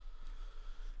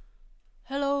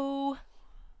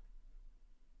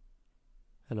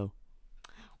Hello.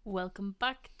 Welcome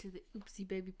back to the Oopsie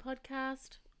Baby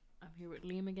podcast. I'm here with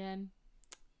Liam again.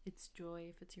 It's Joy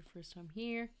if it's your first time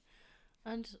here.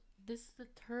 And this is the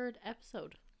third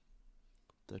episode.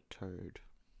 The third.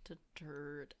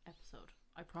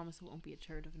 I promise it won't be a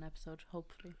third of an episode,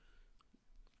 hopefully.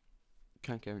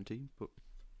 Can't guarantee, but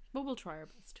we'll try our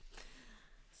best.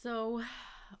 So,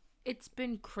 it's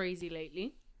been crazy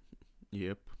lately.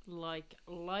 Yep. Like,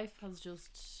 life has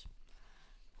just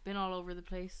been all over the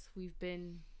place. We've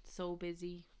been so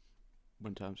busy.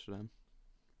 Went to Amsterdam.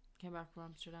 Came back from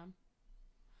Amsterdam.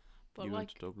 But you went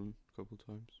to Dublin a couple of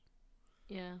times.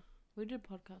 Yeah. We did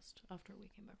a podcast after we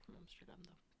came back from Amsterdam,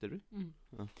 though. Did we? Mm.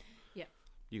 Oh. Yeah.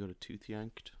 You got a tooth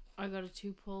yanked. I got a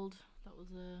tooth pulled. That was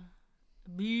a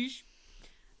biche.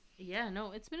 Yeah,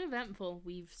 no, it's been eventful.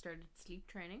 We've started sleep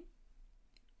training.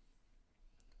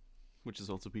 Which has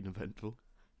also been eventful.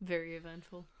 Very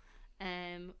eventful.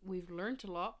 We've learnt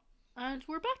a lot. And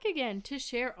we're back again to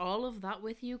share all of that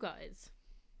with you guys.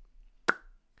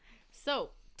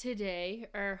 So, today,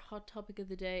 our hot topic of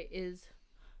the day is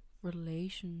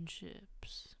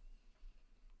relationships.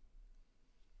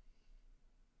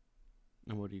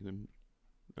 And what are you going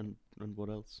and what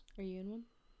else? Are you in one?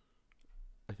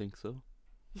 I think so.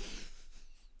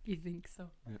 You think so?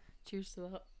 Yeah. Cheers to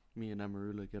that. Me and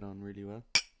Amarula get on really well.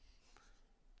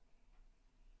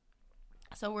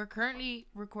 So we're currently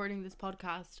recording this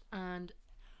podcast and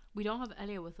we don't have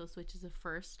Elia with us, which is a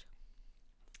first.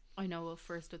 I know a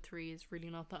first of 3 is really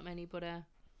not that many, but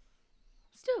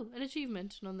still an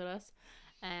achievement nonetheless.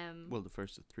 Well, the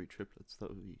first of 3 triplets, that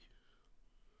would be...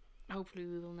 Hopefully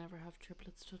we will never have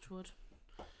triplets, touch wood.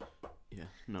 Yeah,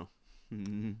 no.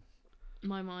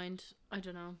 My mind, I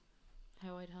don't know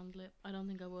how I'd handle it. I don't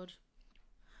think I would.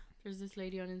 There's this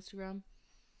lady on Instagram,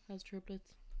 has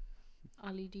triplets.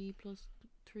 Ali D plus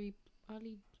 3,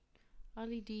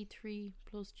 Ali D 3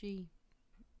 plus G.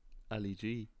 Ali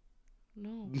G.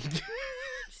 No.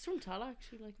 She's from Tallaght,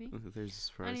 actually, like me. There's a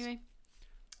surprise. Anyway,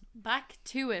 back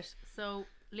to it. So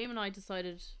Liam and I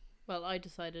decided,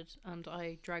 and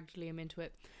I dragged Liam into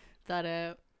it,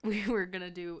 that we were going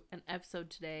to do an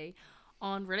episode today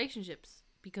on relationships,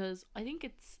 because I think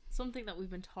it's something that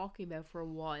we've been talking about for a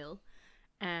while,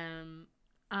 and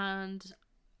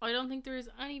I don't think there is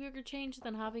any bigger change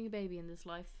than having a baby in this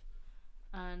life,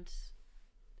 and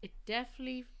it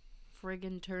definitely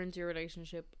friggin' turns your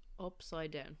relationship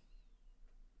upside down,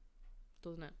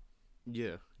 doesn't it?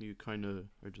 Yeah, you kind of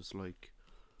are just like,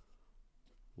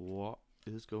 what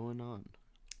is going on?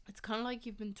 It's kind of like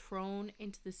you've been thrown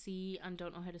into the sea and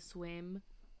don't know how to swim,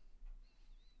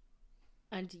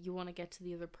 and you want to get to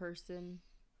the other person.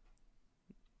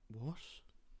 What?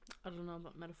 I don't know,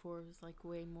 that metaphor was like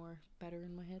way more better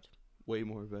in my head. Way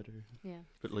more better. Yeah.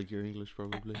 But like your English,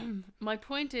 probably. My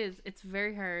point is, it's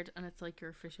very hard, and it's like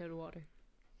you're a fish out of water.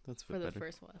 That's for the better.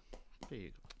 first while. There you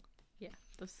go. Yeah,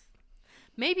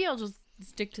 maybe I'll just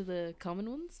stick to the common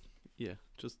ones. Yeah,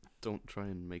 just don't try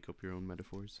and make up your own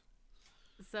metaphors.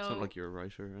 So it's not like you're a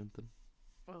writer or anything.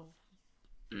 Well,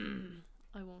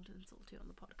 I won't insult you on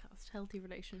the podcast. Healthy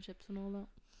relationships and all that.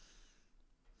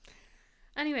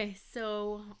 Anyway,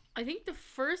 so I think the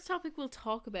first topic we'll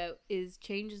talk about is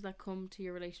changes that come to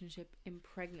your relationship in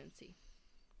pregnancy.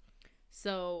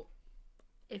 So,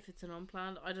 if it's an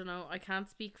unplanned, I don't know, I can't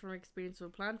speak from experience of a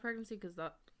planned pregnancy because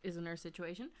that isn't our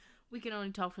situation. We can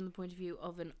only talk from the point of view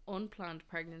of an unplanned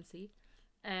pregnancy.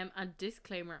 And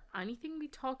disclaimer, anything we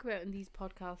talk about in these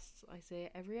podcasts, I say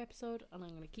every episode, and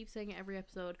I'm going to keep saying it every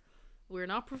episode, we're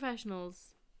not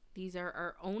professionals. These are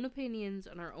our own opinions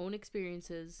and our own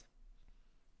experiences.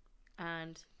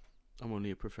 And I'm only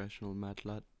a professional mad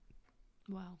lad.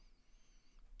 Wow.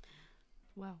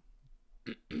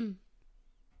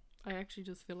 I actually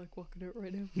just feel like walking out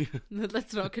right now.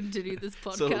 Let's not continue this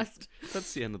podcast. So,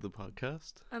 that's the end of the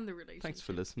podcast. And the relationship. Thanks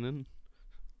for listening.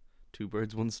 2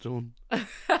 birds, 1 stone.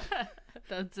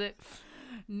 That's it.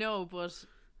 No, but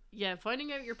yeah,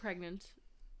 finding out you're pregnant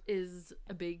is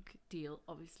a big deal.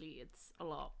 Obviously, it's a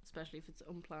lot, especially if it's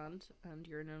unplanned and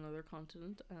you're in another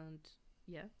continent. And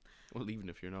yeah. Well, even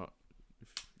if you're not.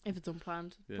 If it's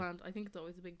unplanned, yeah. Planned, I think it's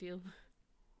always a big deal.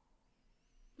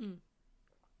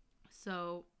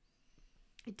 So,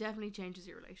 it definitely changes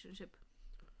your relationship.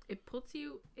 It puts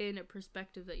you in a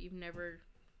perspective that you've never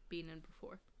been in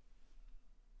before.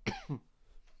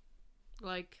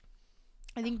 Like,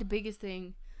 I think the biggest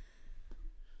thing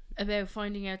about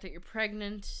finding out that you're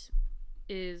pregnant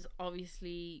is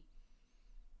obviously...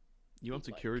 You want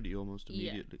security almost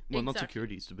immediately. Yeah, well, not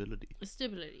security, stability.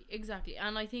 Stability, exactly.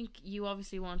 And I think you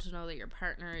obviously want to know that your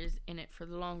partner is in it for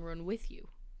the long run with you.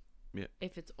 Yeah.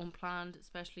 If it's unplanned,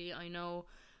 especially, I know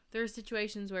There are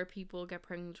situations where people get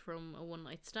pregnant from a one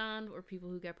night stand, or people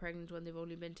who get pregnant when they've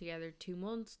only been together 2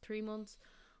 months, 3 months,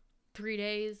 3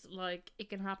 days. Like, it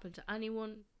can happen to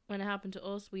anyone. When it happened to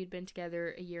us, we'd been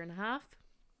together a year and a half.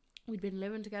 We'd been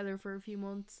living together for a few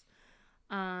months,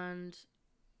 and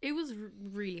it was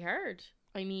really hard.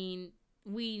 I mean,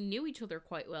 we knew each other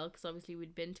quite well because obviously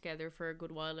we'd been together for a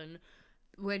good while, and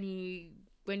when you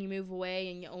move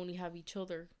away and you only have each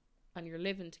other and you're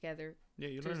living together, Yeah,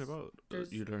 you learn about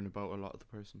a lot of the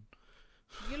person.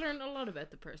 You learn a lot about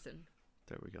the person.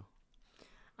 There we go.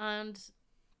 And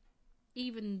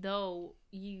even though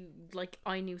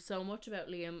I knew so much about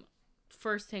Liam,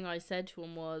 first thing I said to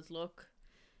him was, look,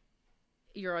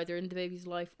 you're either in the baby's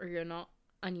life or you're not,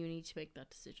 and you need to make that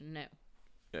decision now.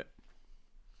 Yeah.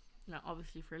 Now,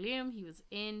 obviously for Liam, he was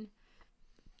in,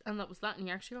 and that was that, and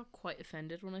he actually got quite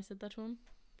offended when I said that to him.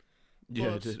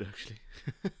 Yeah, I did actually.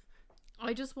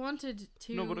 I just wanted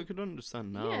to... No, but I could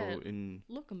understand now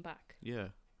looking back. Yeah.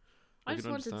 I just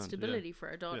wanted stability for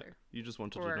our daughter. Yeah. You just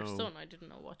wanted to know. Or our son. I didn't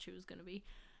know what she was going to be.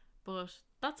 But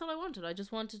that's all I wanted. I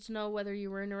just wanted to know whether you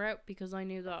were in or out, because I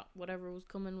knew that whatever was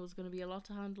coming was going to be a lot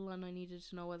to handle, and I needed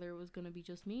to know whether it was going to be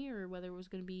just me or whether it was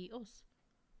going to be us.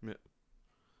 Yeah.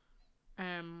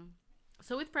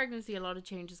 So with pregnancy, a lot of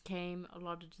changes came. A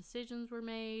lot of decisions were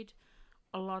made.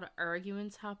 A lot of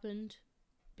arguments happened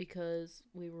because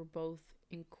we were both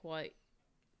in quite,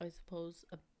 I suppose,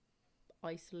 a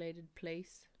isolated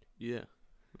place. Yeah.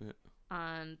 Yeah.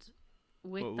 And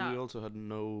with but that, we also had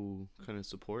no kind of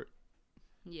support.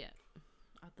 Yeah,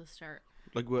 at the start.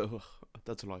 Like, well,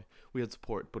 that's a lie. We had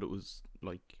support, but it was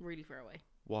like really far away.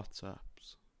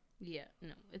 WhatsApps. Yeah,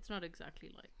 no, it's not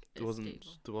exactly like there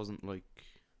wasn't like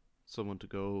someone to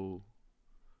go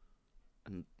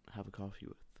and have a coffee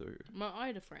with, or I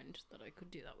had a friend that I could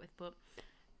do that with, but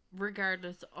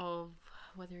regardless of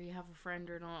whether you have a friend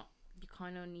or not, you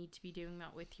kind of need to be doing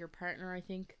that with your partner, I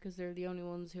think, because they're the only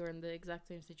ones who are in the exact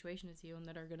same situation as you and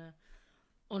that are gonna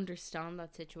understand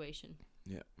that situation.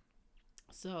 Yeah.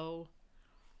 So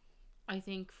I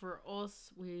think for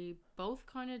us, we both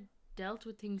kind of dealt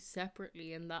with things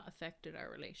separately, and that affected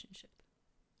our relationship.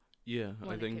 Yeah,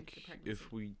 I think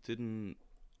if we didn't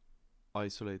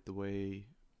isolate the way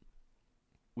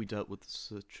we dealt with the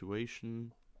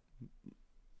situation,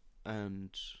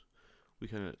 and we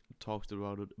kind of talked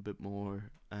about it a bit more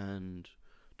and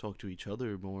talked to each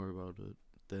other more about it,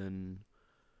 then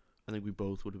I think we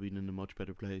both would have been in a much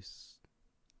better place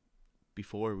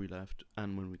before we left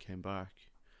and when we came back.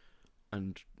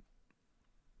 And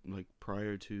like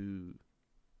prior to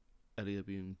Elia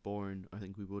being born, I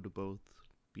think we would have both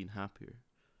been happier.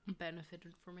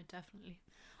 Benefited from it, definitely.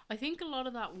 I think a lot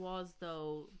of that was,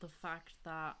 though, the fact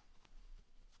that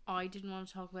I didn't want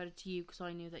to talk about it to you because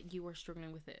I knew that you were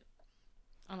struggling with it.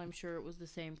 And I'm sure it was the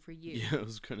same for you. Yeah, it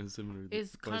was kind of similar.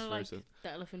 It's kind of like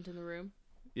the elephant in the room.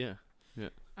 Yeah, yeah.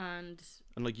 And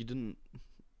like you didn't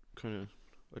kind of,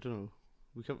 I don't know,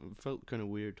 we felt kind of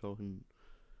weird talking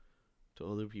to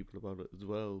other people about it as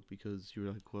well, because you're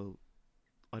like, well,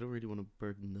 I don't really want to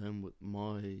burden them with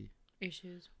my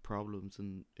problems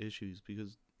and issues,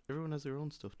 because everyone has their own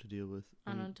stuff to deal with.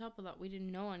 And on top of that, we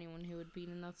didn't know anyone who had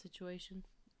been in that situation.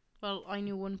 Well, I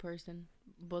knew one person,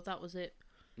 but that was it.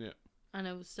 Yeah. And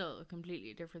it was still a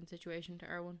completely different situation to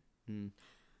our one. Mm.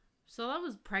 So that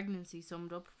was pregnancy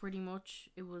summed up pretty much.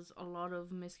 It was a lot of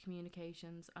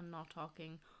miscommunications and not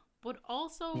talking, but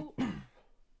also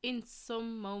in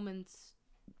some moments,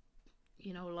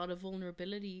 you know, a lot of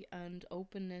vulnerability and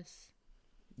openness.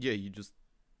 Yeah, you just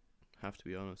have to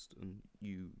be honest, and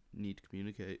you need to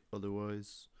communicate.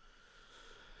 Otherwise,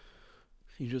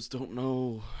 you just don't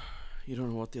know. You don't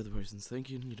know what the other person's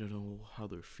thinking. You don't know how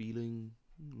they're feeling.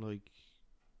 Like,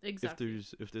 exactly.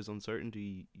 If there's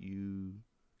uncertainty, you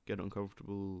get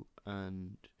uncomfortable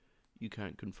and you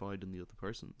can't confide in the other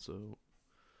person. So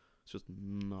it's just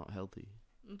not healthy.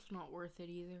 It's not worth it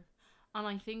either. And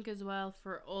I think as well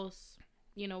for us,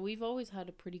 you know, we've always had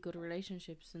a pretty good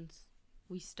relationship since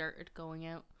we started going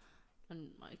out. And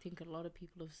I think a lot of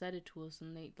people have said it to us,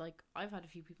 and they, like, I've had a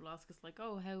few people ask us, like,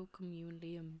 oh, how come you and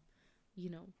Liam, you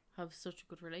know, have such a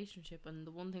good relationship? And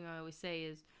the one thing I always say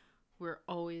is we're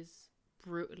always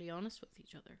brutally honest with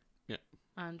each other. Yeah.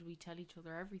 And we tell each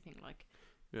other everything. Like,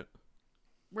 yeah,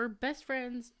 we're best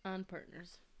friends and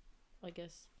partners, I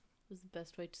guess, is the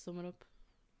best way to sum it up.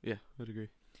 Yeah, I'd agree.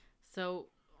 So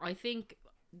I think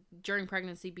during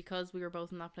pregnancy, because we were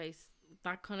both in that place,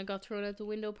 that kind of got thrown out the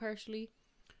window partially.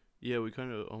 Yeah, we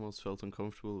kind of almost felt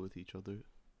uncomfortable with each other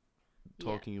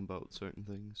talking about certain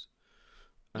things.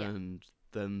 And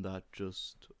then that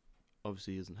just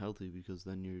obviously isn't healthy, because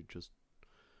then you're just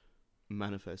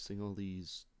manifesting all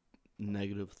these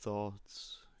negative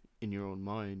thoughts in your own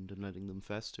mind and letting them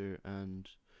fester, and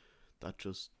that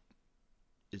just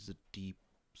is a deep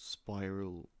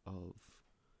spiral of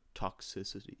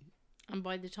toxicity. And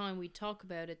by the time we talk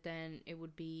about it, then it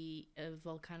would be a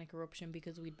volcanic eruption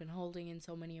because we'd been holding in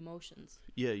so many emotions.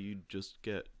 Yeah, you just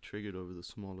get triggered over the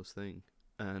smallest thing,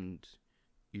 and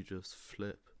you just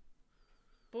flip.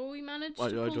 But we managed to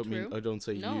pull through. I don't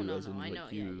say no, you no, as no, in I like know,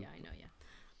 you. yeah, I know, yeah.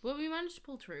 But we managed to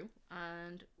pull through,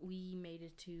 and we made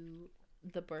it to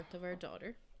the birth of our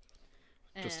daughter.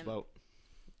 Just about.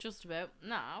 Just about.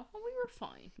 No, we were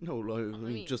fine. No, I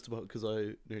mean just about, because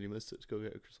I nearly missed it to go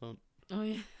get a croissant. Oh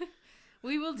yeah.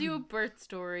 We will do a birth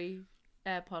story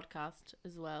podcast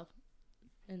as well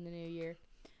in the new year.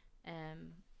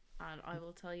 And I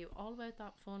will tell you all about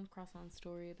that fun croissant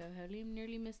story about how Liam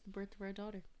nearly missed the birth of our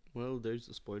daughter. Well, there's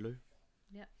a spoiler.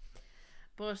 Yeah.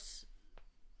 But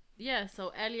yeah,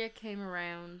 so Elliot came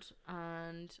around,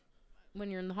 and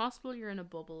when you're in the hospital, you're in a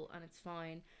bubble and it's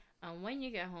fine. And when you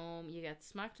get home, you get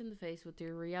smacked in the face with the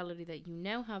reality that you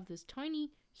now have this tiny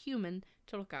human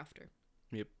to look after.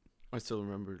 Yep. I still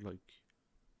remember, like,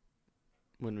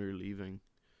 when we were leaving,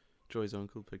 Joy's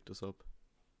uncle picked us up,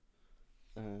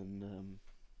 and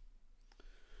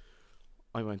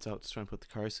I went out to try and put the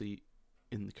car seat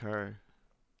in the car.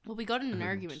 Well, we got in an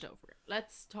argument over it.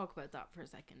 Let's talk about that for a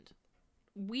second.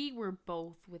 We were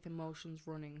both with emotions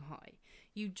running high.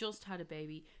 You just had a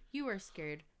baby. You were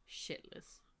scared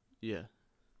shitless. Yeah.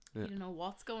 You don't know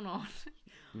what's going on.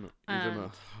 No, you don't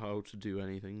know how to do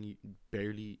anything. You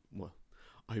barely... Well,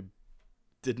 I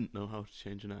didn't know how to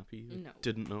change a nappy. No.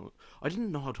 I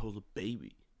didn't know how to hold a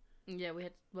baby. Yeah,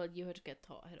 you had to get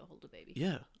taught how to hold a baby.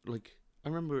 Yeah, like, I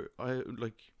remember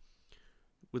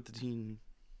with the teen...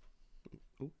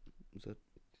 Oh, is that...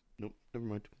 Nope, never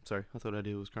mind. Sorry, I thought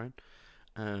Eddie was crying.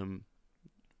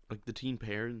 Like, the teen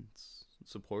parents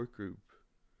support group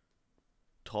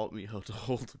taught me how to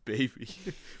hold a baby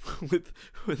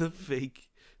with a fake,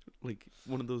 like,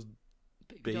 one of those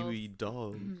baby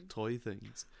doll toy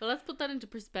things. Well, let's put that into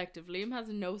perspective. Liam has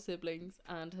no siblings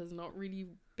and has not really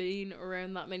been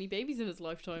around that many babies in his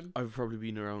lifetime. I've probably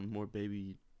been around more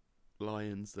baby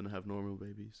lions than I have normal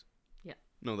babies. Yeah.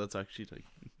 No, that's actually like...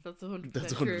 That's 100%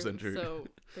 That's 100% true. So,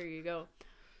 there you go.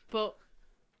 But,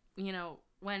 you know,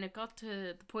 when it got to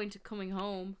the point of coming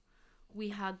home, we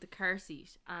had the car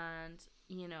seat, and,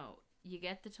 you know, you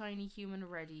get the tiny human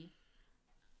ready,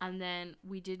 and then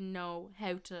we didn't know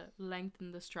how to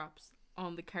lengthen the straps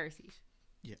on the car seat.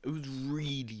 Yeah, it was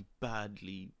really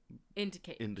badly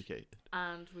indicated.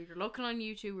 And we were looking on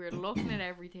YouTube, we were looking at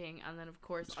everything, and then of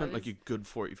course I spent like a good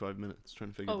 45 minutes trying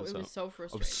to figure this out. Oh, it was so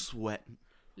frustrating. I was sweating.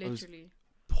 Literally. I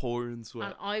was pouring sweat.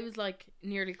 And I was like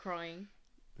nearly crying.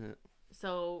 Yeah.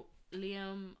 So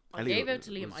Liam, I Elliot gave out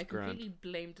to Liam. I completely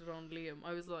blamed it on Liam.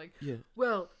 I was like,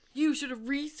 well, you should have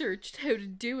researched how to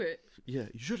do it. Yeah,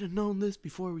 you should have known this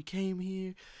before we came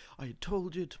here. I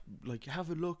told you to like have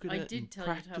a look at it. I did tell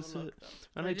you to have a look, though.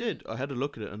 And I did. I had a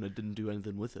look at it, and I didn't do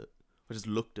anything with it. I just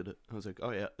looked at it. I was like,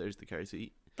 oh yeah, there's the car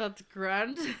seat. That's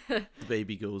grand. The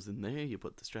baby goes in there. You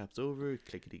put the straps over.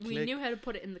 Clickety click. We knew how to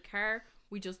put it in the car.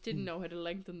 We just didn't know how to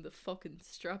lengthen the fucking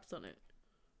straps on it.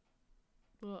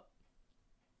 What?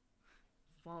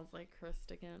 Smells like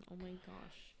crust again. Oh my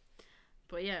gosh.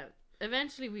 But yeah,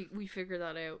 eventually we figured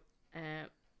that out.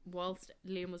 Whilst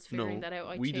Liam was figuring that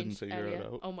out, we didn't figure it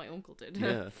out. Oh, my uncle did.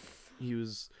 Yeah, he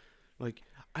was like,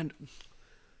 and it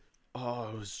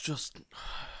was just.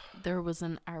 There was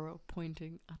an arrow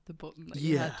pointing at the button that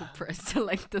you had to press to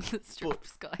lengthen the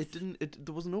straps, guys. It didn't.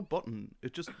 There was no button.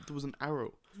 There was an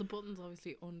arrow. The button's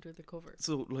obviously under the cover.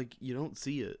 So like you don't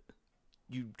see it.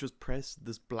 You just press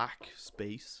this black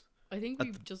space. I think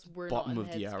we just were bottom not in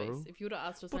of the headspace. arrow. If you would have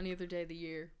asked us any other day of the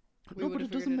year, no, but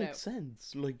it doesn't make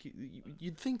sense. Like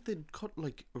you'd think they'd cut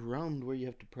like around where you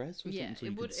have to press. Or something so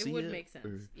it would make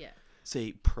sense. Yeah.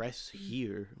 Say press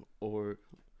here or.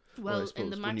 Well, in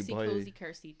the Maxi Cozy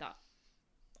car seat that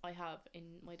I have in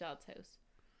my dad's house,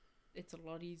 it's a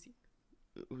lot easier.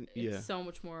 It's so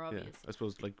much more obvious. Yeah, I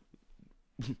suppose like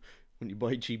when you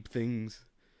buy cheap things.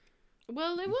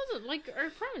 Well, it wasn't like our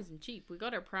pram isn't cheap. We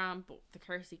got our pram, but the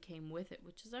car seat came with it,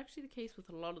 which is actually the case with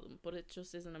a lot of them. But it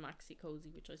just isn't a Maxi Cozy,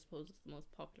 which I suppose is the most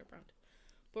popular brand.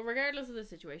 But regardless of the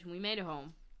situation, we made it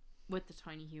home with the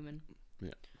tiny human. Yeah.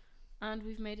 And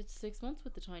we've made it 6 months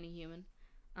with the tiny human,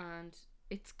 and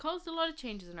it's caused a lot of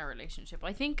changes in our relationship.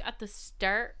 I think at the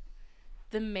start,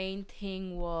 the main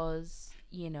thing was,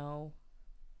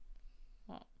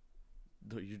 what?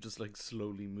 No, you're just like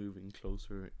slowly moving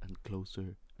closer and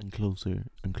closer and closer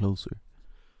and closer.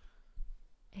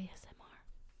 ASMR.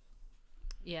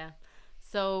 Yeah.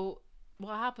 So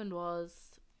what happened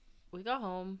was we got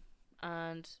home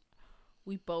and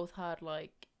we both had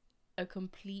like a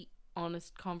complete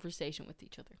honest conversation with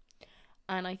each other.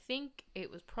 And I think it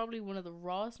was probably one of the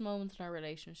rawest moments in our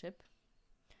relationship.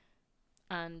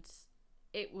 And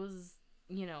it was,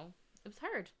 it was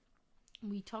hard.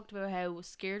 We talked about how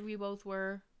scared we both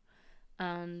were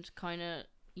and kind of,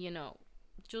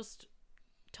 just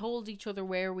told each other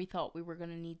where we thought we were going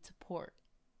to need support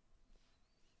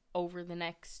over the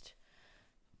next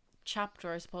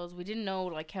chapter, I suppose. We didn't know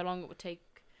like how long it would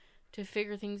take to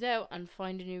figure things out and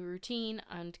find a new routine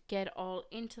and get all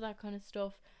into that kind of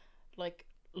stuff, like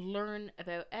learn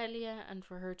about Elia and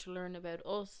for her to learn about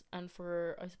us and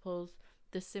for, I suppose,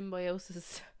 the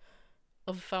symbiosis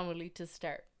of family to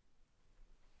start.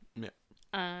 Yeah.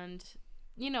 And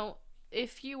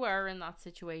if you are in that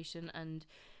situation and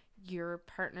your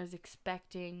partner's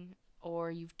expecting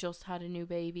or you've just had a new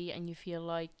baby and you feel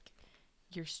like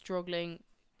you're struggling,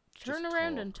 turn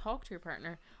around and talk to your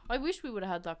partner. I wish we would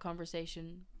have had that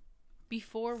conversation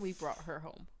before we brought her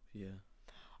home. Yeah.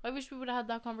 I wish we would have had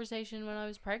that conversation when I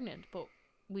was pregnant, but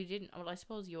we didn't. Well, I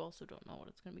suppose you also don't know what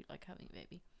it's going to be like having a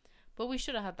baby. But we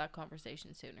should have had that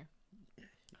conversation sooner.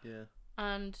 Yeah.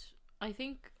 And I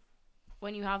think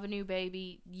when you have a new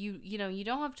baby, you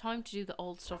don't have time to do the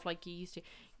old stuff like you used to.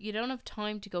 You don't have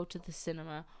time to go to the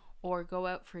cinema or go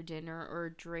out for dinner or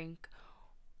a drink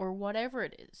or whatever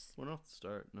it is. We're not the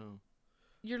start, no.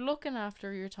 You're looking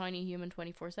after your tiny human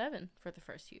 24/7 for the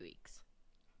first few weeks.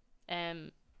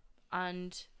 And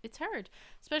it's hard,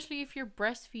 especially if you're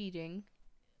breastfeeding.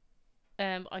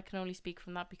 I can only speak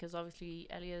from that because obviously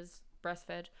Elia's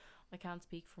breastfed. I can't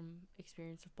speak from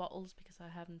experience of bottles because I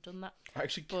haven't done that. I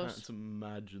actually can't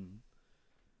imagine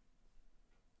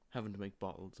having to make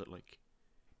bottles at like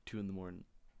 2 a.m.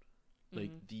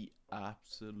 Like the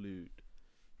absolute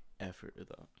effort of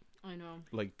that. I know.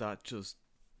 Like that just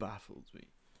baffles me.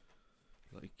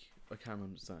 Like I can't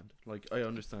understand. Like I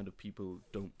understand if people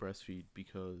don't breastfeed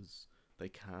because they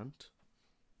can't.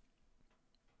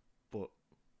 But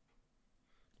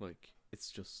like it's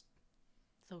just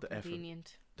so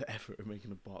convenient. The effort of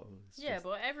making a bottle is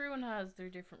but everyone has their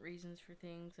different reasons for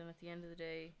things, and at the end of the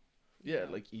day,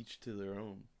 like each to their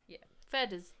own. Yeah,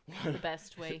 fed is the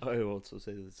best way. I also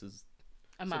say this is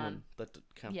a man that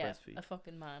can't breastfeed. A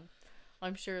fucking man.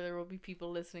 I'm sure there will be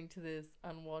people listening to this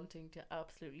and wanting to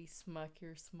absolutely smack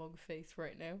your smug face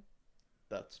right now.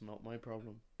 That's not my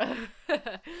problem.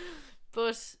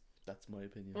 But that's my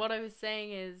opinion. What I was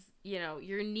saying is,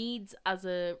 your needs as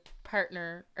a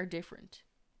partner are different.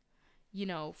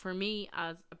 For me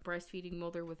as a breastfeeding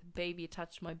mother with a baby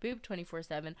attached to my boob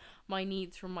 24/7, my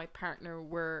needs from my partner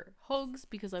were hugs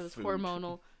because I was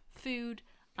hormonal, food,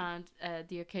 and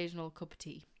the occasional cup of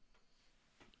tea.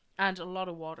 And a lot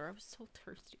of water. I was so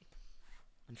thirsty.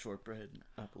 And shortbread and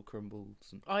apple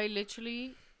crumbles. And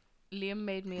Liam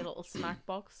made me a little snack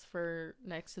box for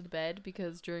next to the bed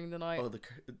because during the night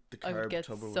the carb I would get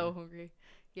Tupperware. So hungry.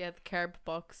 Yeah, the carb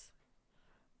box.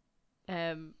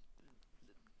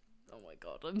 Oh my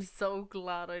god, I'm so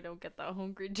glad I don't get that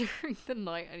hungry during the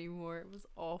night anymore. It was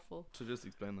awful. So just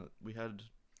explain that. We had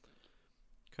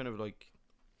kind of like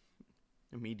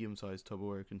a medium-sized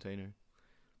Tupperware container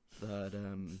that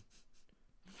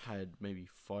had maybe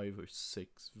 5 or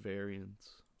 6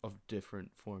 variants of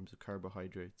different forms of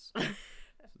carbohydrates.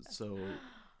 So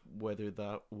whether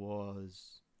that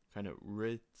was kind of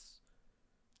Ritz,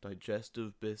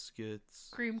 digestive biscuits,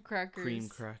 cream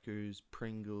crackers,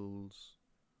 Pringles,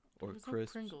 or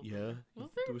crisps. Yeah,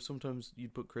 there was sometimes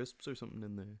you'd put crisps or something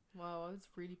in there. Wow, I was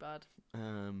really bad.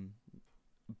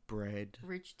 Bread,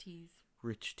 rich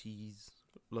teas,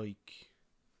 like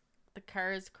the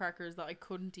Cars crackers that I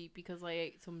couldn't eat because I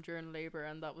ate some during labour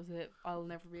and that was it. I'll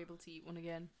never be able to eat one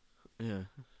again. Yeah,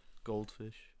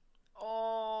 Goldfish.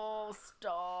 Oh,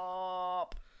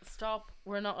 stop!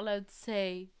 We're not allowed to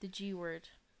say the G word.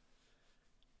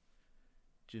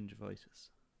 Gingivitis.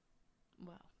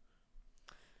 Wow.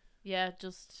 Yeah,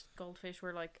 just Goldfish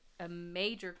were like a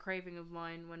major craving of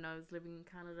mine when I was living in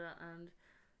Canada, and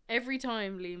every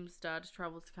time Liam's dad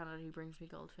travels to Canada he brings me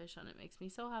Goldfish and it makes me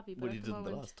so happy. But what you did the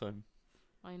last time?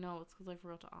 I know, it's because I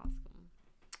forgot to ask him.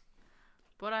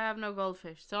 But I have no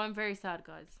Goldfish, so I'm very sad,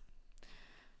 guys.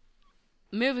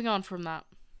 Moving on from that,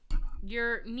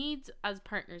 your needs as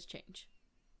partners change.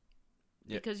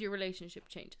 Because your relationship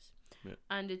changes. Yeah.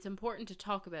 And it's important to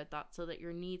talk about that so that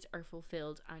your needs are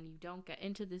fulfilled and you don't get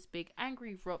into this big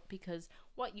angry rut because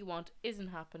what you want isn't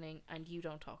happening and you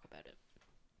don't talk about it.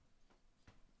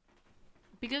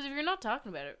 Because if you're not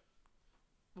talking about it,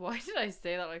 why did I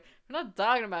say that? Like, if you're not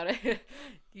talking about it,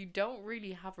 you don't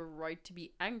really have a right to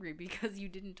be angry because you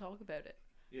didn't talk about it.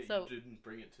 Yeah, so, you didn't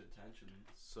bring it to attention,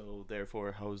 so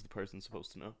therefore, how is the person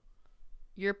supposed to know?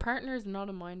 Your partner is not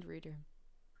a mind reader.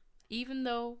 Even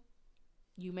though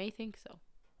you may think so,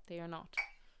 they are not.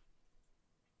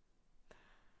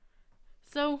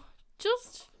 So,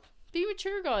 just be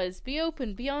mature, guys. Be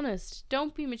open, be honest.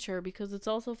 Don't be mature, because it's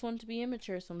also fun to be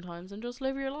immature sometimes, and just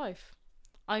live your life.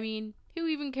 I mean, who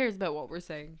even cares about what we're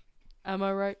saying? Am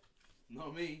I right?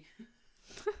 Not me.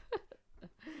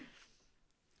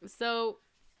 So,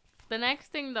 the next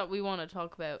thing that we want to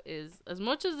talk about is, as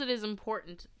much as it is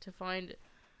important to find,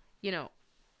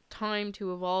 time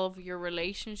to evolve your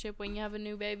relationship when you have a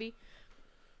new baby,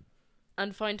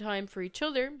 and find time for each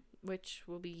other, which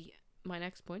will be my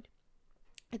next point,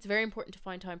 it's very important to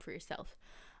find time for yourself.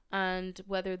 And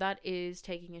whether that is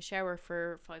taking a shower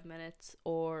for 5 minutes,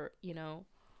 or,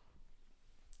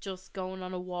 just going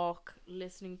on a walk,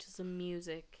 listening to some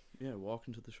music. Yeah,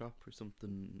 walking to the shop or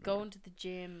something. Going to the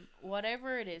gym.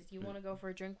 Whatever it is. You want to go for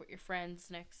a drink with your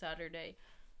friends next Saturday.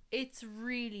 It's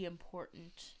really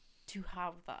important to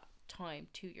have that time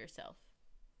to yourself.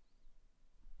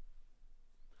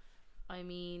 I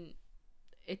mean,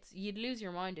 you'd lose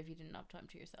your mind if you didn't have time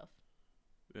to yourself.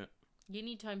 Yeah. You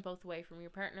need time both away from your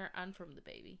partner and from the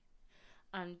baby.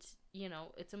 And,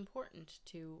 it's important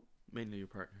to... Mainly your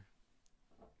partner.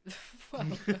 Well,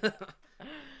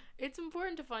 it's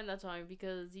important to find that time,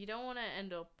 because you don't want to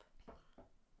end up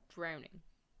drowning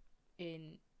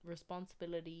in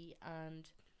responsibility and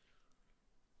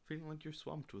feeling like you're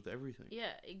swamped with everything.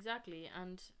 Yeah, exactly.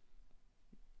 And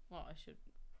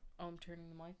I'm turning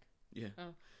the mic. Yeah.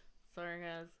 Oh, sorry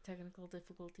guys, technical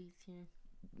difficulties here.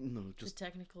 No, just the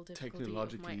technical difficulty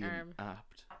technologically of my arm.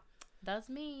 Inapt. That's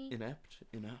me. Inept,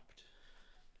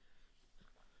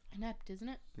 isn't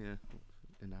it? Yeah.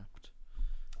 Inapt.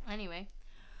 Anyway,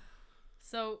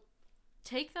 so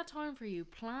take that time for you.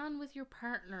 Plan with your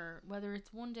partner, whether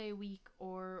it's 1 day a week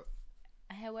or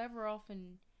however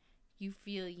often you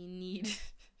feel you need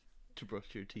to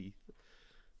brush your teeth.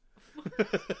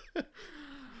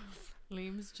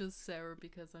 Liam's just sour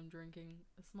because I'm drinking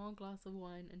a small glass of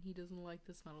wine and he doesn't like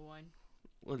the smell of wine.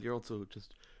 Well, you're also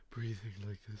just breathing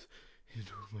like this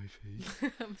into my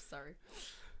face. I'm sorry.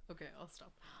 Okay, I'll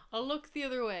stop. I'll look the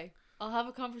other way. I'll have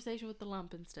a conversation with the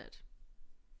lamp instead.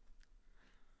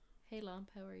 Hey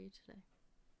lamp, how are you today?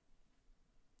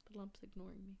 The lamp's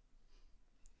ignoring me.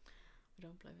 I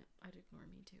don't blame it. I'd ignore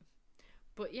me too.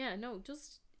 But yeah, no,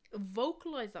 just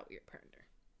vocalize that with your partner.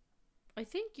 I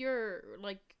think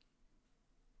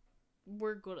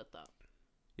we're good at that.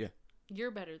 Yeah.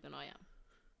 You're better than I am.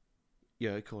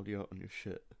 Yeah, I called you out on your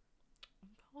shit.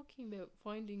 I'm talking about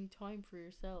finding time for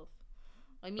yourself.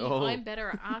 I mean, I'm better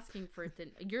at asking for it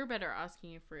than... You're better at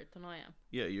asking for it than I am.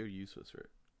 Yeah, you're useless for it.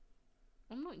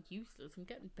 I'm not useless. I'm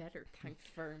getting better, thanks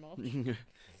very much.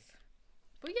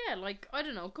 But yeah, I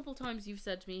don't know, a couple times you've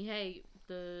said to me, hey,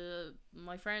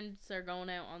 my friends are going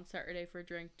out on Saturday for a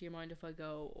drink. Do you mind if I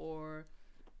go? Or,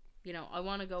 I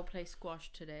want to go play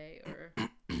squash today. Or...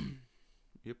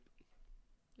 Yep.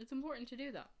 It's important to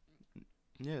do that.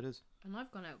 Yeah, it is. And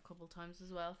I've gone out a couple times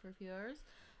as well for a few hours.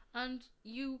 And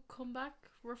you come back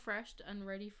refreshed and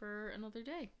ready for another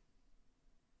day.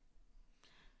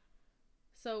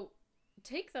 So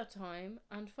take that time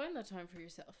and find that time for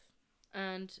yourself.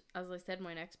 And as I said,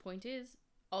 my next point is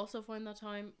also find that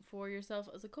time for yourself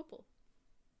as a couple.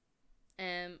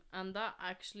 And that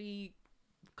actually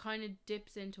kind of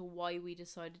dips into why we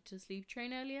decided to sleep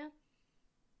train Elia.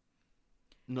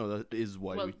 No, that is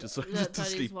why we decided to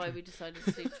sleep. That is why we decided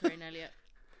to sleep train Elia.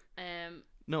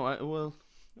 No,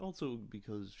 also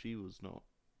because she was not.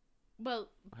 Well,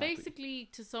 basically,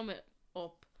 to sum it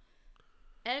up,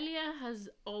 Elia has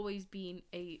always been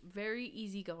a very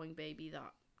easygoing baby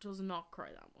that does not cry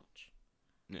that much.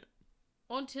 Yeah.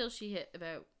 Until she hit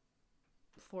about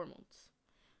 4 months.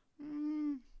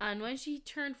 And when she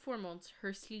turned 4 months,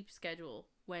 her sleep schedule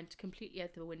went completely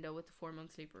out the window with the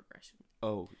 4-month sleep regression.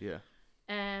 Oh, yeah.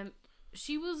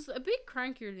 She was a bit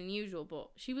crankier than usual, but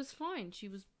she was fine. She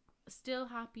was still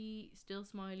happy, still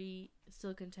smiley,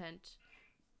 still content.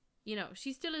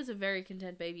 She still is a very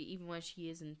content baby, even when she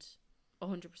isn't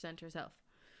 100% herself.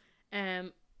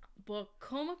 But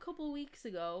come a couple weeks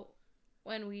ago,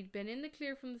 when we'd been in the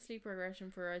clear from the sleep regression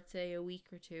for, I'd say, a week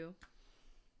or two,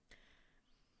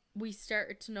 we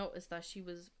started to notice that she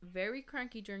was very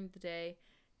cranky during the day.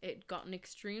 It gotten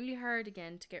extremely hard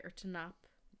again to get her to nap.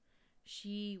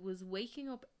 She was waking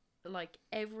up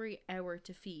every hour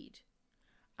to feed.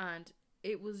 And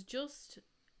it was just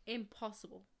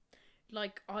impossible.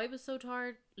 I was so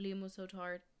tired, Liam was so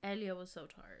tired, Elia was so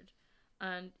tired.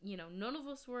 And, none of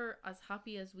us were as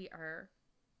happy as we are,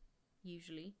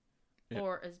 usually.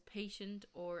 or as patient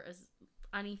or as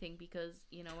anything, because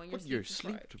when you're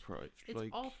sleep deprived, it's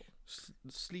like awful.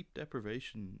 Sleep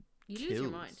deprivation you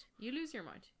kills. lose your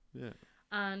mind. Yeah.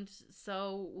 And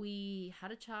so we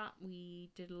had a chat.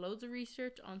 We did loads of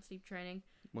research on sleep training.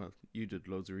 Well, you did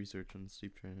loads of research on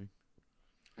sleep training.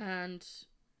 And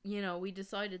we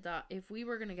decided that if we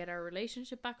were going to get our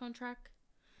relationship back on track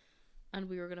and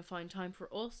we were going to find time for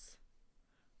us,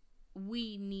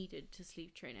 we needed to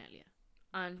sleep train Elia.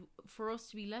 And for us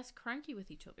to be less cranky with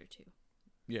each other too.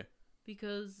 Yeah.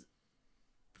 Because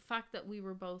the fact that we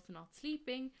were both not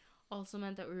sleeping also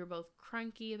meant that we were both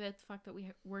cranky about the fact that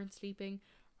we weren't sleeping,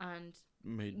 and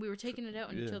we were taking it out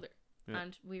on each other. Yeah.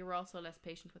 And we were also less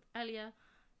patient with Elia.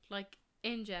 Like,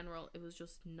 in general, it was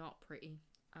just not pretty.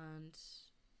 And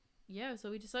yeah,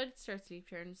 so we decided to start sleep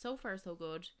training. So far, so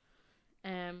good.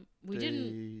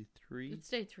 It's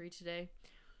day 3 today.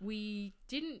 We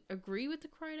didn't agree with the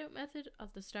cried out method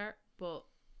at the start, but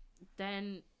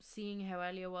then seeing how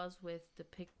Elia was with the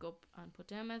pick up and put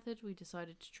down method, we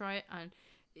decided to try it, and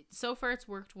so far it's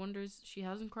worked wonders. She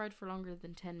hasn't cried for longer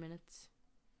than 10 minutes.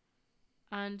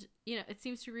 And, it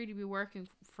seems to really be working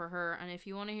for her. And if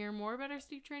you want to hear more about our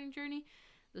sleep training journey,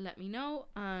 let me know.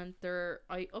 And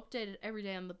I update it every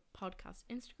day on the podcast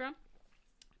Instagram,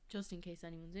 just in case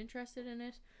anyone's interested in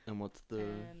it. And what's the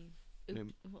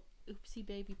name? Oopsie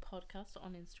Baby Podcast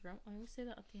on Instagram. I always say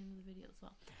that at the end of the video as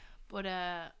well. But,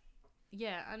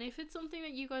 yeah. And if it's something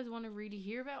that you guys want to really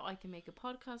hear about, I can make a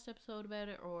podcast episode about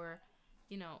it, or...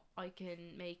 I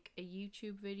can make a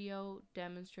YouTube video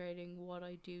demonstrating what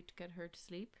I do to get her to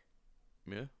sleep.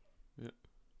 Yeah.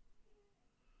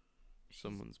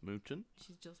 Someone's mooching.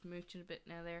 She's just mooching a bit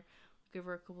now there. I'll give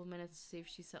her a couple of minutes to see if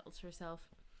she settles herself.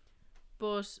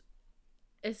 But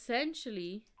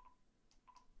essentially,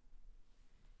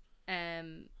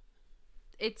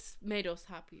 it's made us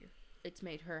happier. It's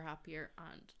made her happier,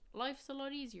 and life's a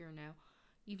lot easier now.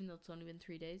 Even though it's only been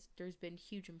 3 days, there's been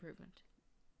huge improvement.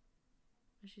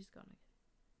 She's gone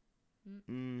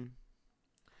again.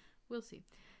 We'll see.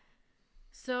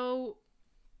 So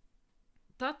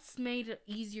that's made it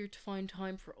easier to find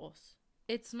time for us.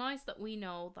 It's nice that we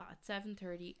know that at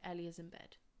 7:30 Elia's in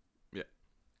bed. Yeah.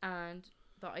 And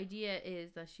the idea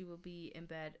is that she will be in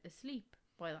bed asleep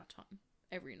by that time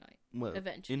every night. Well,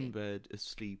 eventually in bed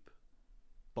asleep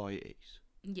by 8.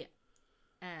 Yeah.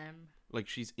 Like,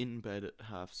 she's in bed at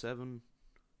 7:30.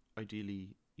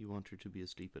 Ideally, you want her to be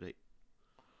asleep at 8.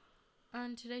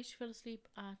 And today she fell asleep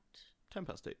at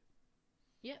 8:10.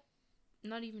 Yeah.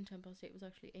 Not even 8:10. It was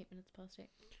actually 8 minutes past 8.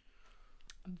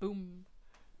 Boom.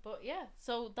 But yeah,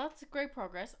 so that's great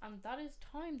progress, and that is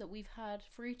time that we've had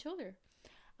for each other.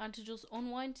 And to just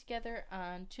unwind together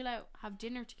and chill out, have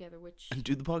dinner together, and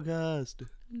do the podcast.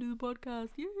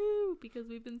 Yoo-hoo! Because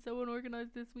we've been so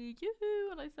unorganized this week.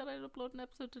 Yoo-hoo! And I said I'd upload an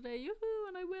episode today. Yoo-hoo!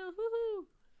 And I will.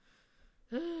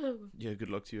 Woo-hoo! Yeah, good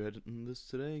luck to you editing this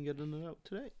today and getting it out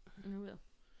today. I will.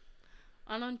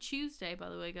 And on Tuesday, by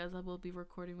the way, guys, I will be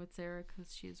recording with Sarah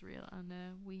because she is real, and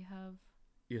we have...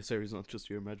 Yeah, Sarah's not just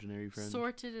your imaginary friend.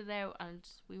 Sorted it out, and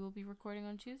we will be recording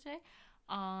on Tuesday.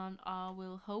 And I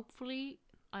will hopefully...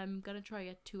 I'm going to try to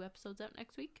get 2 episodes out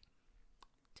next week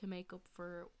to make up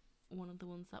for one of the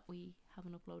ones that we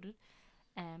haven't uploaded.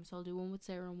 So I'll do one with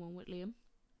Sarah and one with Liam.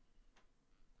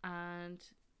 And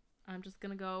I'm just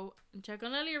going to go and check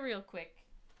on Elia real quick.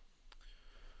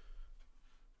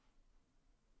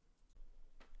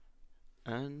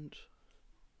 And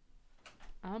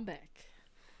I'm back.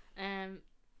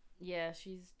 Yeah,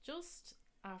 she's just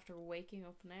after waking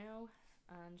up now,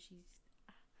 and she's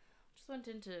just went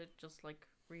in to just like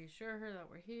reassure her that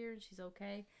we're here and she's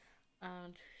okay,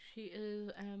 and she is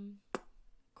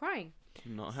crying.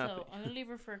 Not happy. So I'm gonna leave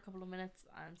her for a couple of minutes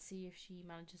and see if she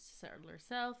manages to settle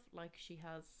herself like she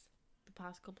has the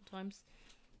past couple times,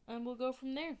 and we'll go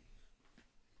from there.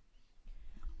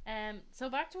 So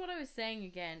back to what I was saying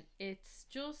again, it's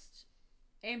just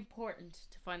important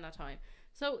to find that time.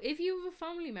 So if you have a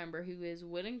family member who is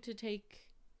willing to take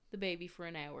the baby for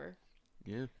an hour,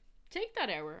 yeah, take that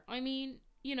hour. I mean,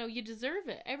 you know, you deserve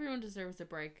it. Everyone deserves a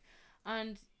break.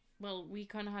 And, well, we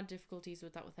kind of had difficulties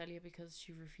with that with Elia because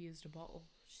she refused a bottle.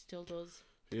 She still does.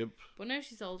 Yep. But now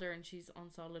she's older and she's on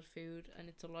solid food, and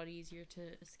it's a lot easier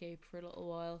to escape for a little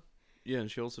while. Yeah, and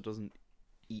she also doesn't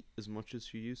eat as much as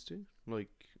she used to.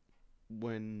 Like,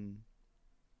 when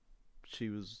she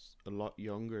was a lot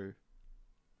younger,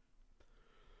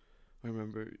 I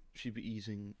remember she'd be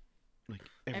eating like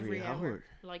every hour.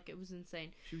 Like, it was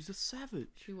insane. She was a savage.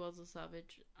 She was a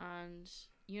savage. And,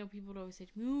 you know, people would always say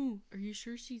to me, "Oh, are you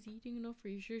sure she's eating enough? Are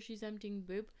you sure she's emptying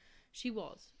the boob?" She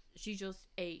was. She just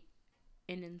ate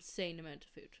an insane amount of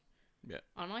food. Yeah.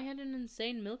 And I had an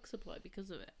insane milk supply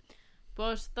because of it.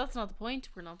 But that's not the point.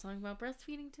 We're not talking about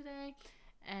breastfeeding today.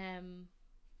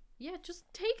 Yeah,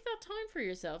 just take that time for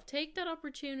yourself. Take that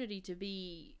opportunity to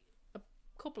be a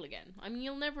couple again. I mean,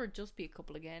 you'll never just be a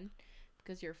couple again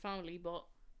because you're family, but,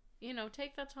 you know,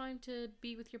 take that time to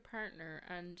be with your partner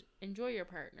and enjoy your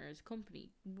partner's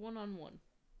company one-on-one.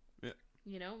 Yeah.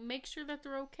 You know, make sure that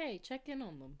they're okay. Check in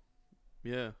on them.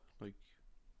 Yeah, like,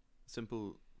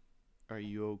 simple, are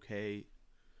you okay?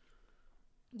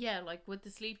 Yeah, like with the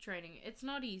sleep training, it's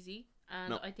not easy. And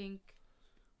No. I think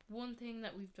one thing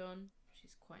that we've done,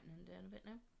 she's quietening down a bit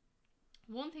now.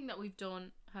 One thing that we've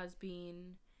done has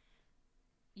been,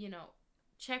 you know,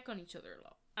 check on each other a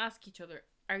lot. Ask each other,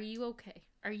 are you okay?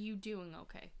 Are you doing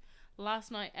okay?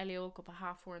 Last night, Ellie woke up at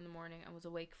 4:30 in the morning and was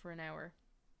awake for an hour.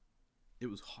 It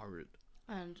was horrid.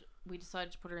 And we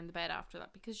decided to put her in the bed after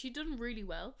that because she'd done really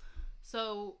well.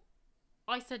 So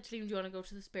I said to Liam, do you want to go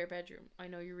to the spare bedroom? I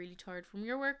know you're really tired from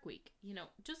your work week. You know,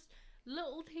 just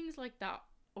little things like that.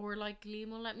 Or like, Liam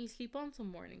will let me sleep on some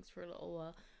mornings for a little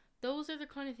while. Those are the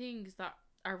kind of things that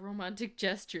are romantic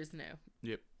gestures now.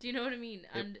 Yep. Do you know what I mean?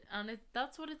 Yep. And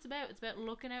that's what it's about. It's about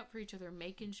looking out for each other,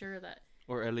 making sure that...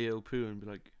 Or Ellie will poo and be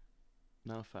like,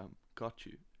 nah fam, got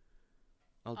you.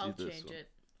 I'll do this change one.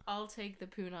 it. I'll take the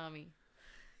punami.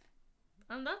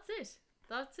 And that's it.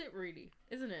 That's it really,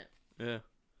 isn't it? Yeah.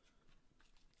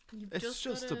 It's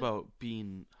just about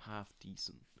being half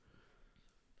decent.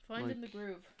 Finding the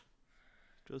groove.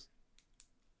 Just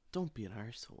don't be an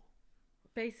arsehole.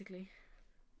 Basically.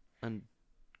 And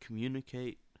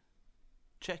communicate.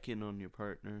 Check in on your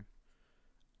partner.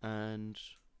 And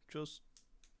just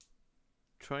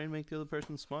try and make the other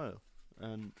person smile.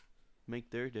 And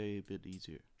make their day a bit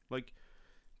easier. Like,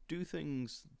 do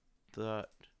things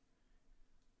that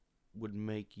would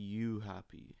make you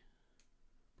happy,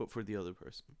 but for the other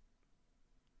person.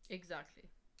 Exactly.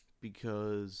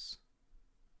 Because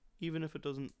even if it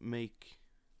doesn't make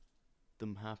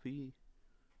them happy,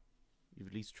 you've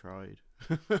at least tried.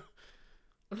 Even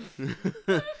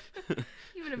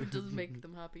if it doesn't make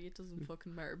them happy, it doesn't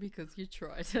fucking matter because you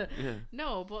tried. Yeah.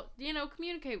 No, but, you know,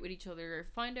 communicate with each other,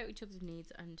 find out each other's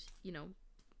needs and, you know,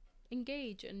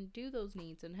 engage and do those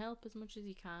needs and help as much as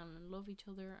you can and love each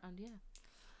other and yeah.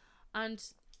 And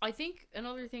I think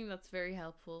another thing that's very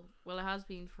helpful, well, it has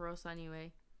been for us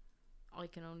anyway, I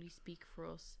can only speak for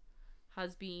us,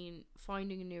 has been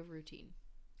finding a new routine.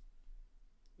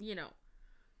 You know,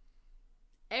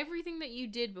 everything that you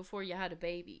did before you had a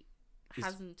baby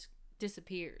hasn't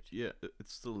disappeared. Yeah,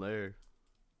 it's still there.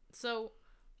 So,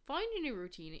 find a new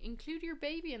routine. Include your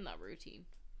baby in that routine.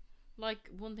 Like,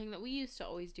 one thing that we used to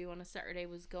always do on a Saturday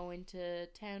was go into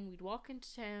town. We'd walk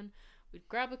into town, we'd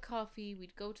grab a coffee,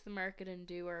 we'd go to the market and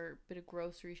do our bit of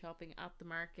grocery shopping at the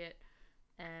market.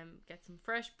 Get some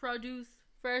fresh produce,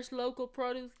 fresh local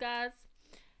produce, guys.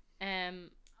 And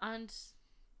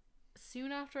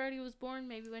soon after Eddie was born,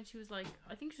 maybe when she was like,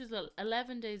 I think she was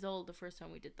 11 days old the first time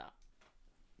we did that.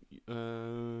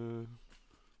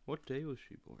 What day was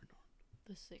she born on?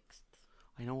 The 6th.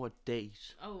 I know what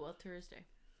date. Oh, well, Thursday.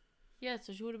 Yeah,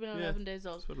 so she would have been 11 days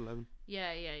old. It's about 11.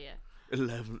 Yeah.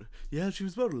 11. Yeah, she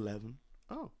was about 11.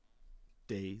 Oh.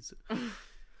 Days.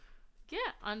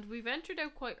 Yeah, and we ventured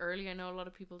out quite early. I know a lot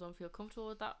of people don't feel comfortable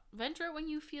with that. Venture out when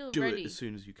you feel do ready. Do it as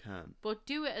soon as you can. But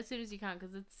do it as soon as you can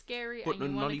because it's scary but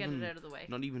and you want to get it out of the way.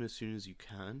 Not even as soon as you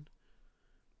can.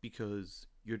 Because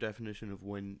your definition of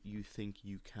when you think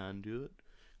you can do it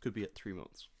could be at 3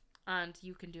 months. And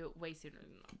you can do it way sooner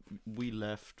than that. We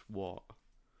left what?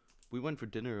 We went for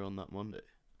dinner on that Monday.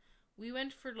 We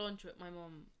went for lunch with my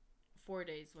mum 4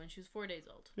 days when she was 4 days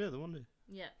old. Yeah, the Monday.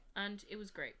 Yeah, and it was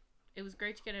great. It was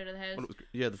great to get out of the house. Well,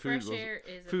 the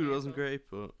food wasn't great,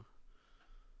 but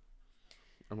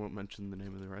I won't mention the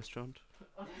name of the restaurant.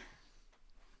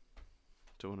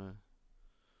 Don't wanna.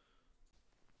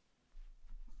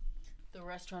 The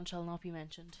restaurant shall not be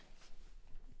mentioned.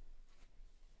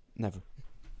 Never.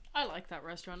 I like that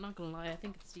restaurant, not gonna lie. I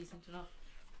think it's decent enough.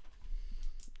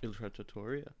 Il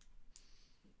Trattoria.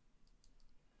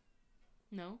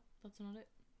 No, that's not it.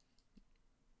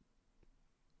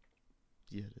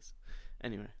 Yeah, it is.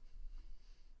 Anyway.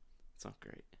 It's not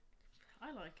great.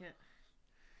 I like it.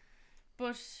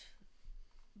 But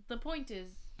the point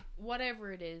is,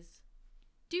 whatever it is,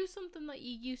 do something that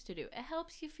you used to do. It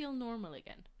helps you feel normal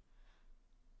again.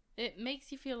 It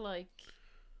makes you feel like,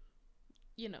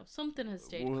 you know, something has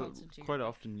stayed constant. Quite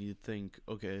often you'd think,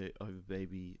 okay, I have a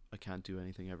baby, I can't do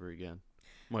anything ever again.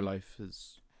 My life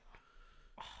is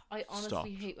I honestly stopped.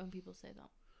 hate when people say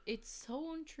that. It's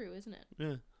so untrue, isn't it?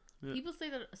 Yeah. People say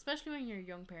that, especially when you're a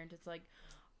young parent. It's like,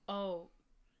 oh,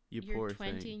 you're poor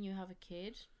 20 thing. And you have a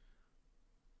kid.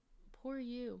 poor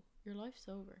you. Your life's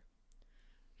over.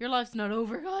 Your life's not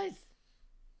over, guys.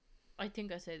 I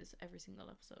think I say this every single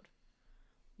episode.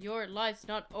 Your life's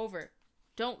not over.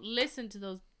 Don't listen to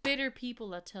those bitter people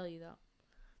that tell you that.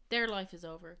 Their life is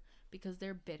over because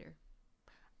they're bitter.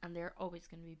 And they're always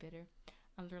going to be bitter.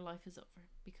 And their life is over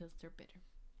because they're bitter.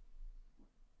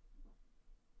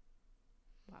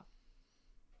 Wow.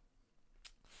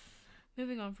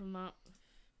 Moving on from that,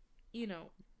 you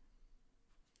know,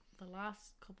 the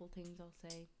last couple things I'll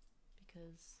say,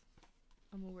 because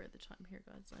I'm aware of the time here,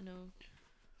 guys. I know,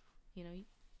 you know, you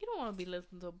don't want to be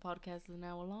listening to a podcast an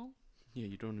hour long. Yeah,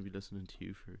 you don't want to be listening to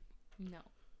you for... No.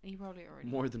 You probably already...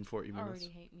 More than 40 minutes. Already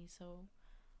hate me, so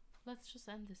let's just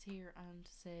end this here and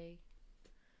say,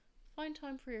 find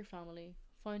time for your family,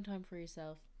 find time for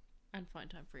yourself, and find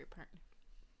time for your partner.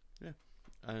 Yeah.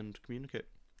 And communicate.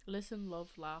 Listen,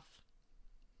 love, laugh.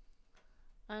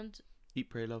 And... Eat,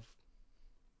 pray, love.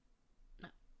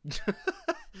 No.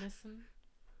 Listen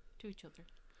to each other,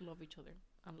 love each other,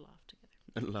 and laugh together.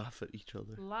 And laugh at each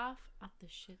other. Laugh at the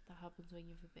shit that happens when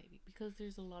you have a baby, because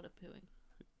there's a lot of pooing.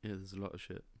 Yeah, there's a lot of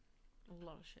shit. A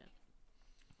lot of shit.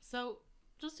 So,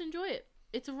 just enjoy it.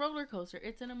 It's a roller coaster.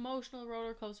 It's an emotional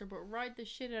roller coaster, but ride the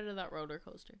shit out of that roller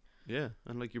coaster. Yeah,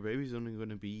 and like your baby's only going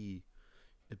to be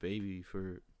a baby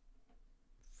for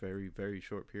very, very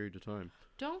short period of time.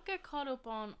 Don't get caught up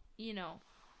on, you know,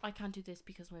 I can't do this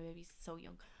because my baby's so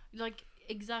young. Like,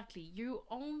 exactly. You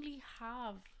only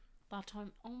have that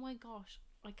time. Oh my gosh.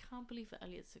 I can't believe that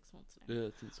Elliot's 6 months now. Yeah,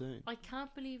 it's insane. I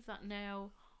can't believe that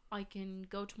now I can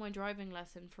go to my driving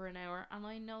lesson for an hour and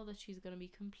I know that she's going to be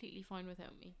completely fine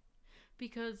without me.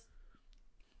 Because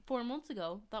 4 months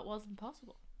ago, that wasn't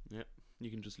possible. Yeah. You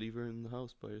can just leave her in the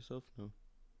house by herself now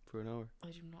for an hour. I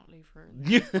do not leave her in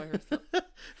the house by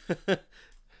herself.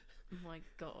 My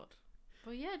God.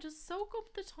 But yeah, just soak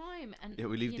up the time. And yeah,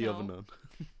 we leave the oven on.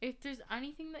 If there's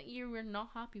anything that you are not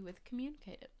happy with,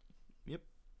 communicate it. Yep.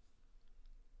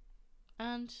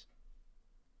 And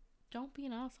don't be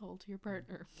an asshole to your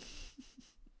partner.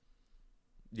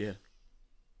 Yeah.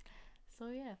 So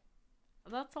yeah,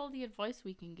 that's all the advice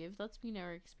we can give. That's been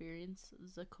our experience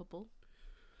as a couple.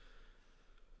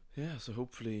 Yeah, so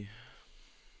hopefully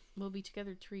we'll be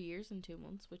together 3 years and 2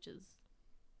 months, which is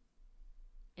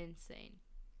insane.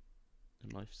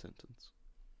 A life sentence.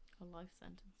 A life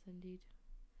sentence, indeed.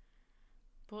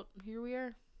 But here we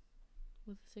are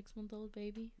with a 6-month-old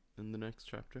baby. In the next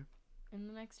chapter. In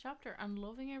the next chapter, and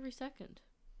loving every second.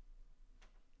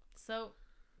 So,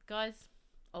 guys,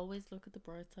 always look at the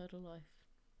bright side of life.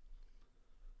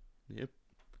 Yep.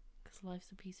 Because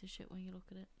life's a piece of shit when you look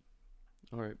at it.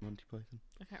 Alright, Monty Python.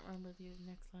 I can't remember the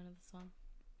next line of the song.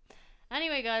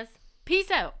 Anyway, guys, peace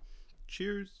out.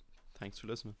 Cheers. Thanks for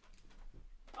listening.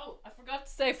 Oh, I forgot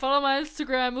to say, follow my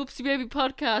Instagram, Oopsie Baby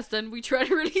Podcast, and we try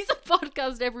to release a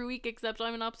podcast every week, except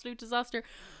I'm an absolute disaster.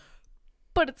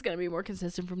 But it's going to be more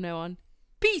consistent from now on.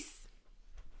 Peace!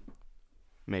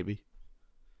 Maybe.